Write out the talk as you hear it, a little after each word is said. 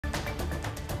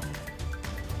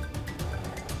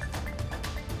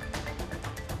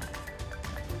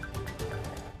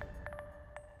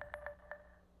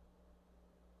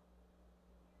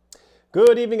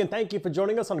Good evening and thank you for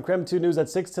joining us on KREM 2 News at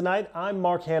 6 tonight. I'm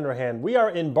Mark Hanrahan. We are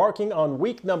embarking on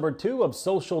week number 2 of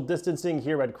social distancing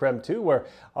here at KREM 2, where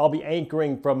I'll be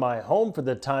anchoring from my home for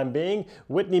the time being.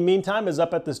 Whitney, meantime, is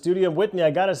up at the studio. Whitney,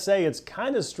 I gotta say, it's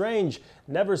kind of strange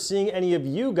never seeing any of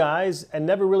you guys and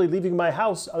never really leaving my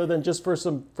house other than just for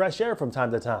some fresh air from time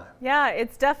to time. Yeah,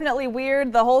 it's definitely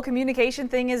weird. The whole communication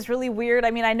thing is really weird.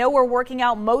 I mean, I know we're working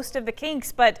out most of the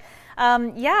kinks, but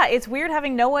yeah, it's weird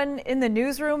having no one in the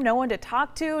newsroom, no one to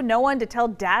talk to, no one to tell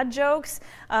dad jokes.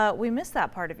 We missed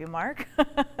that part of you, Mark.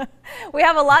 We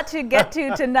have a lot to get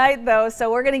to tonight, though,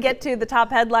 so we're going to get to the top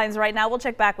headlines right now. We'll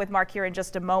check back with Mark here in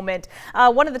just a moment.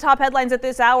 One of the top headlines at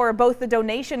this hour, both the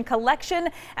donation collection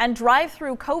and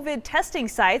drive-through COVID testing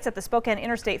sites at the Spokane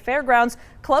Interstate Fairgrounds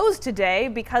closed today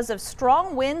because of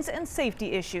strong winds and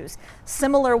safety issues.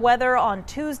 Similar weather on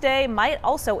Tuesday might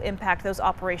also impact those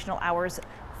operational hours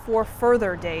for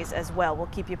further days as well. We'll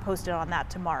keep you posted on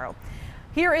that tomorrow.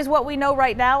 Here is what we know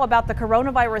right now about the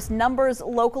coronavirus numbers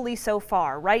locally so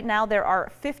far. Right now, there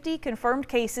are 50 confirmed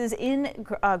cases in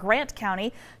Grant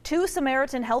County. 2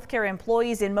 Samaritan Healthcare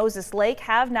employees in Moses Lake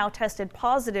have now tested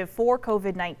positive for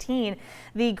COVID-19.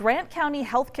 The Grant County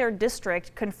Healthcare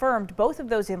District confirmed both of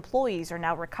those employees are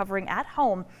now recovering at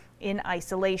home in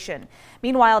isolation.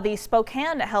 Meanwhile, the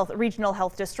Spokane Regional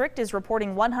Health District is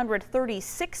reporting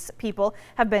 136 people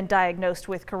have been diagnosed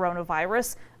with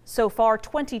coronavirus. So far,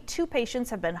 22 patients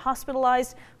have been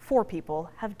hospitalized, 4 people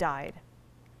have died.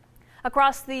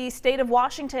 Across the state of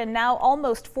Washington, now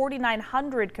almost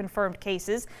 4,900 confirmed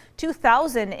cases,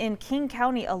 2,000 in King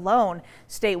County alone.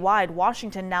 Statewide,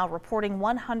 Washington now reporting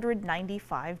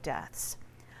 195 deaths.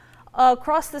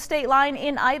 Across the state line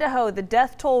in Idaho, the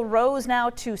death toll rose now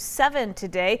to 7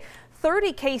 today.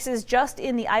 30 cases just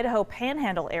in the Idaho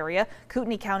Panhandle area.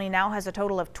 Kootenai County now has a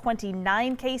total of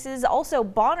 29 cases. Also,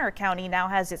 Bonner County now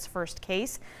has its first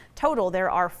case. Total,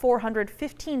 there are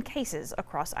 415 cases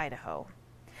across Idaho.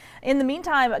 In the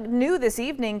meantime, new this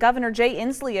evening, Governor Jay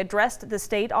Inslee addressed the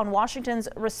state on Washington's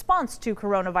response to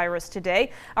coronavirus today.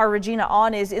 Our Regina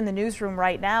On is in the newsroom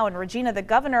right now. And Regina, the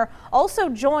governor also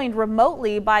joined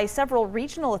remotely by several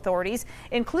regional authorities,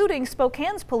 including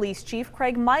Spokane's police chief,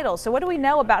 Craig Meidel. So what do we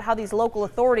know about how these local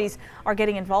authorities are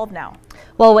getting involved now?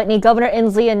 Well, Whitney, Governor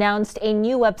Inslee announced a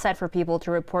new website for people to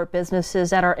report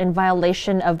businesses that are in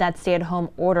violation of that stay-at-home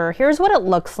order. Here's what it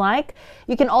looks like.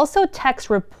 You can also text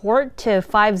report to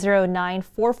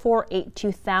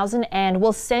 509-448-2000 and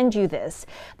we'll send you this.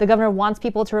 The governor wants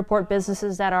people to report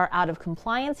businesses that are out of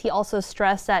compliance. He also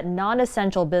stressed that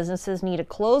non-essential businesses need to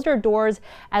close their doors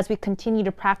as we continue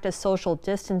to practice social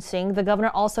distancing. The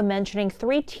governor also mentioning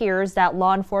 3 tiers that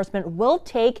law enforcement will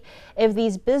take if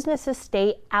these businesses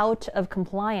stay out of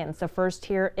compliance. The first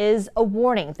tier is a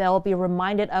warning. They'll be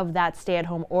reminded of that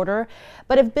stay-at-home order.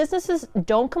 But if businesses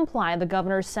don't comply, the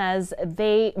governor says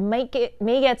they may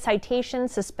get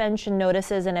citations, suspension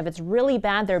notices, and if it's really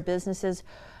bad, their businesses'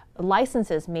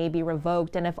 licenses may be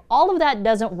revoked. And if all of that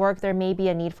doesn't work, there may be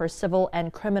a need for civil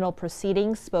and criminal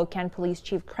proceedings. Spokane Police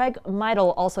Chief Craig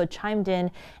Meidel also chimed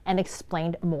in and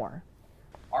explained more.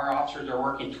 Our officers are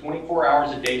working 24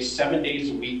 hours a day, 7 days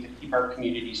a week to keep our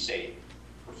community safe.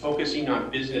 We're focusing on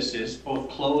businesses, both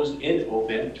closed and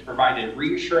open, to provide a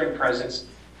reassuring presence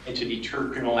and to deter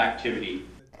criminal activity.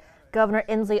 Governor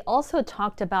Inslee also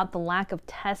talked about the lack of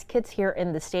test kits here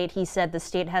in the state. He said the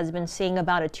state has been seeing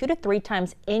about a 2 to 3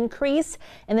 times increase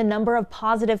in the number of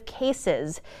positive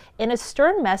cases. In a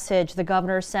stern message, the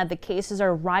governor said the cases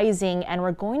are rising and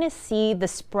we're going to see the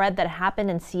spread that happened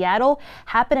in Seattle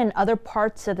happen in other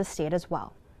parts of the state as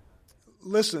well.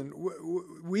 Listen,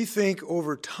 we think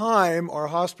over time our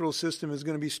hospital system is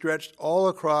going to be stretched all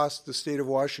across the state of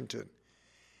Washington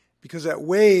because that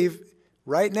wave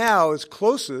right now is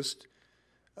closest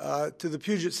to the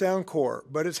Puget Sound core,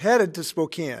 but it's headed to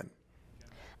Spokane.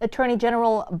 Attorney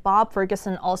General Bob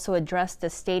Ferguson also addressed the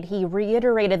state. He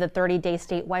reiterated the 30-day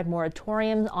statewide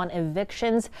moratorium on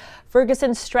evictions.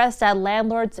 Ferguson stressed that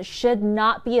landlords should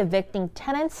not be evicting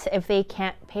tenants if they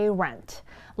can't pay rent.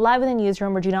 Live in the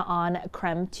newsroom, Regina On,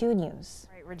 KREM 2 News.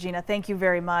 Regina, thank you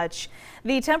very much.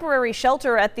 The temporary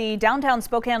shelter at the downtown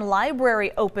Spokane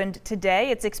Library opened today.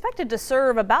 It's expected to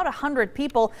serve about 100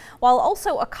 people while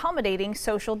also accommodating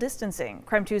social distancing.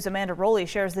 KREM 2's Amanda Rowley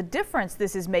shares the difference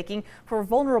this is making for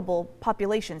vulnerable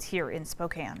populations here in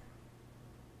Spokane.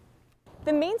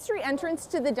 The Main Street entrance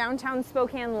to the downtown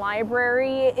Spokane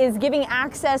Library is giving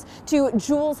access to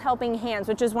Jules Helping Hands,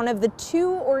 which is one of the 2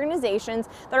 organizations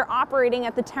that are operating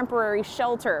at the temporary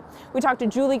shelter. We talked to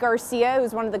Julie Garcia,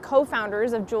 who's one of the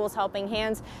co-founders of Jules Helping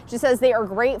Hands. She says they are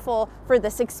grateful for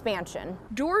this expansion.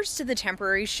 Doors to the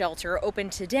temporary shelter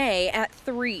open today at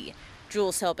 3.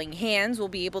 Jules Helping Hands will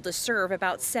be able to serve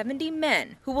about 70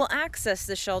 men who will access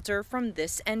the shelter from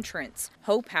this entrance.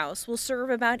 Hope House will serve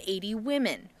about 80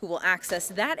 women who will access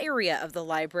that area of the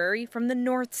library from the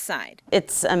north side.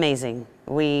 It's amazing.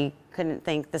 We couldn't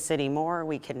thank the city more.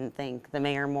 We couldn't thank the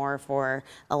mayor more for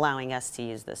allowing us to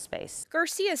use this space.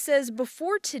 Garcia says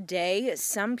before today,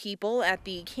 some people at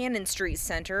the Cannon Street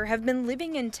Center have been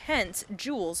living in tents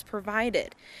Jules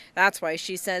provided. That's why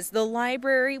she says the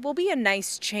library will be a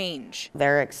nice change.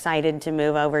 They're excited to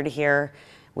move over to here.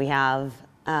 We have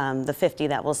the 50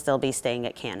 that will still be staying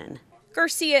at Cannon.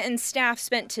 Garcia and staff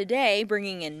spent today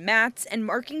bringing in mats and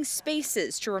marking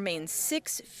spaces to remain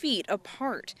 6 feet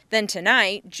apart. Then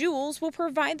tonight, Jules will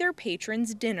provide their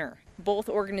patrons dinner. Both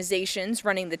organizations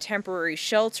running the temporary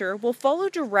shelter will follow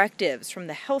directives from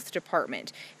the health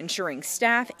department, ensuring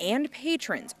staff and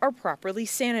patrons are properly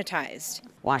sanitized.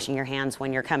 Washing your hands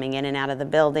when you're coming in and out of the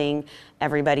building,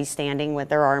 everybody standing with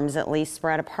their arms at least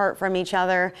spread apart from each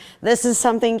other. This is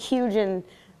something huge and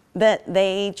that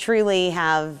they truly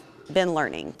have been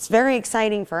learning. It's very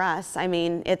exciting for us. I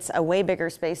mean, it's a way bigger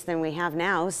space than we have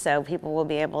now, so people will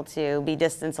be able to be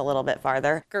distanced a little bit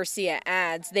farther. Garcia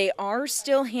adds they are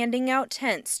still handing out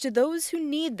tents to those who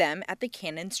need them at the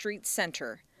Cannon Street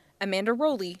Center. Amanda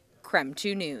Rowley, KREM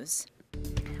 2 News.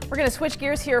 We're going to switch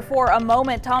gears here for a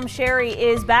moment. Tom Sherry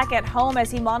is back at home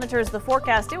as he monitors the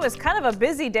forecast. It was kind of a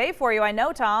busy day for you, I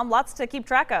know, Tom. Lots to keep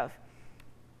track of.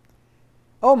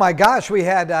 Oh my gosh, we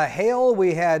had hail,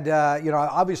 we had,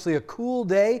 obviously a cool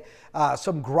day,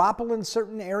 some graupel in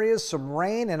certain areas, some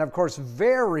rain, and of course,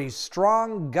 very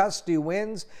strong gusty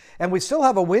winds. And we still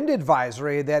have a wind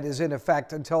advisory that is in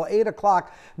effect until 8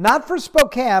 o'clock, not for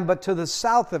Spokane, but to the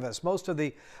south of us. Most of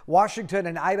the Washington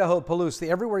and Idaho Palouse,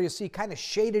 everywhere you see kind of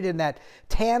shaded in that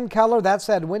tan color, that's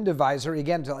that wind advisory,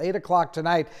 again, until 8 o'clock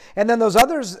tonight. And then those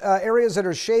other areas that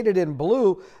are shaded in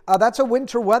blue, that's a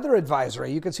winter weather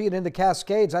advisory. You can see it in the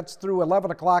Cascades. That's through 11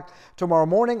 o'clock tomorrow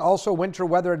morning. Also winter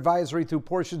weather advisory through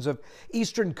portions of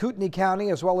eastern Kootenai County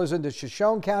as well as into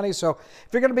Shoshone County. So if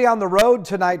you're going to be on the road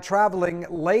tonight traveling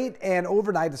late and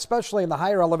overnight, especially in the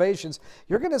higher elevations,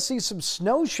 you're going to see some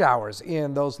snow showers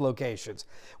in those locations.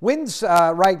 Winds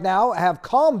right now have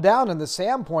calmed down in the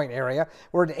Sandpoint area.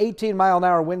 We're at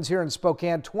 18-mile-an-hour winds here in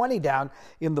Spokane, 20 down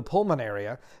in the Pullman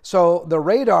area. So the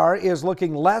radar is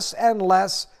looking less and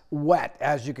less wet.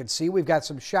 As you can see, we've got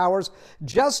some showers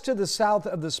just to the south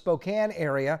of the Spokane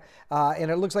area,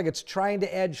 and it looks like it's trying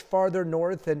to edge farther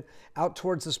north and out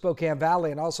towards the Spokane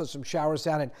Valley, and also some showers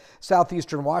down in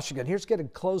southeastern Washington. Here's getting a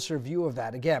closer view of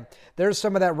that. Again, there's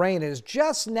some of that rain. It has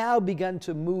just now begun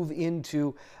to move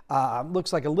into,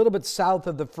 looks like a little bit south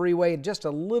of the freeway, just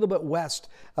a little bit west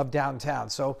of downtown.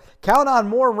 So count on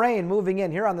more rain moving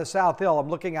in here on the South Hill. I'm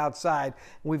looking outside,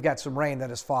 and we've got some rain that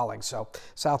is falling. So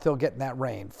South Hill getting that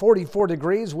rain. 44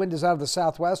 degrees, wind is out of the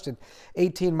southwest at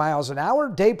 18 miles an hour.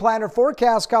 Day planner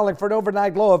forecast calling for an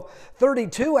overnight low of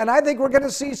 32, and I think we're going to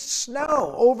see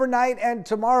snow overnight and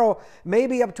tomorrow,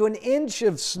 maybe up to an inch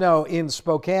of snow in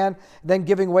Spokane, then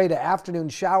giving way to afternoon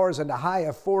showers and a high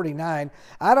of 49.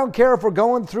 I don't care if we're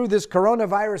going through this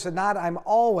coronavirus or not, I'm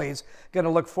always going to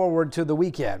look forward to the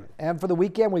weekend. And for the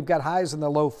weekend, we've got highs in the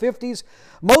low 50s,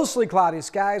 mostly cloudy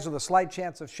skies with a slight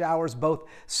chance of showers both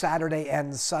Saturday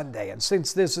and Sunday. And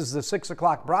since this is the 6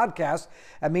 o'clock broadcast,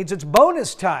 that means it's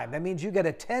bonus time. That means you get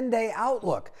a 10-day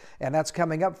outlook, and that's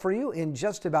coming up for you in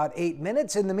just about 8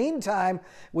 minutes. In the meantime,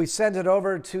 we send it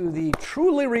over to the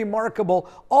truly remarkable,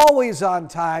 always on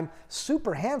time,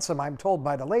 super handsome, I'm told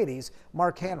by the ladies,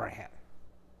 Mark Hanrahan.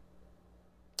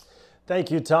 Thank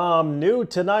you, Tom. New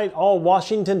tonight, all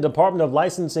Washington Department of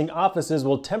Licensing offices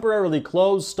will temporarily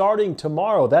close starting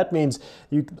tomorrow. That means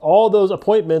all those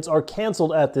appointments are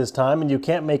canceled at this time, and you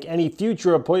can't make any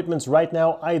future appointments right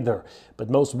now either. But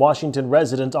most Washington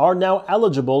residents are now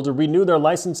eligible to renew their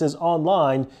licenses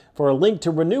online. For a link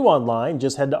to renew online,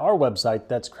 just head to our website,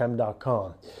 that's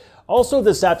KREM.com. Also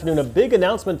this afternoon, a big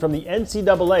announcement from the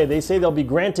NCAA. They say they'll be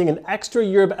granting an extra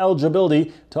year of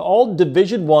eligibility to all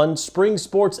Division I spring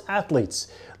sports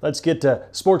athletes. Let's get to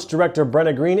Sports Director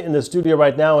Brenna Green in the studio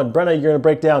right now. And Brenna, you're going to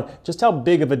break down just how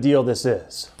big of a deal this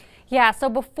is. Yeah, so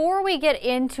before we get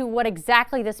into what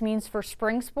exactly this means for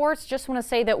spring sports, just want to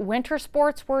say that winter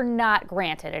sports were not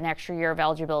granted an extra year of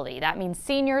eligibility. That means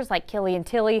seniors like Killian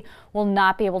Tilly will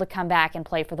not be able to come back and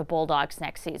play for the Bulldogs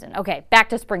next season. Okay, back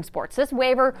to spring sports. This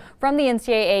waiver from the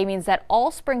NCAA means that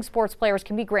all spring sports players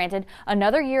can be granted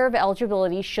another year of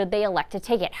eligibility should they elect to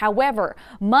take it. However,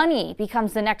 money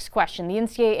becomes the next question. The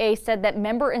NCAA said that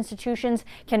member institutions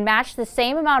can match the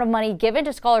same amount of money given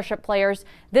to scholarship players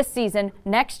this season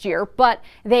next year year, but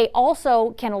they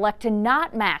also can elect to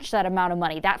not match that amount of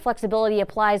money. That flexibility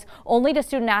applies only to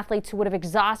student athletes who would have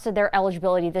exhausted their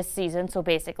eligibility this season, so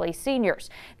basically seniors.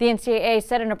 The NCAA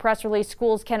said in a press release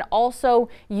schools can also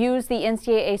use the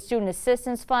NCAA Student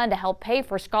Assistance Fund to help pay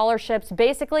for scholarships.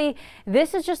 Basically,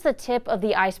 this is just the tip of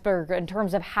the iceberg in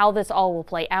terms of how this all will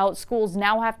play out. Schools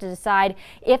now have to decide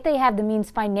if they have the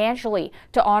means financially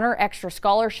to honor extra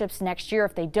scholarships next year.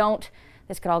 If they don't,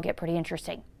 this could all get pretty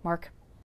interesting. Mark?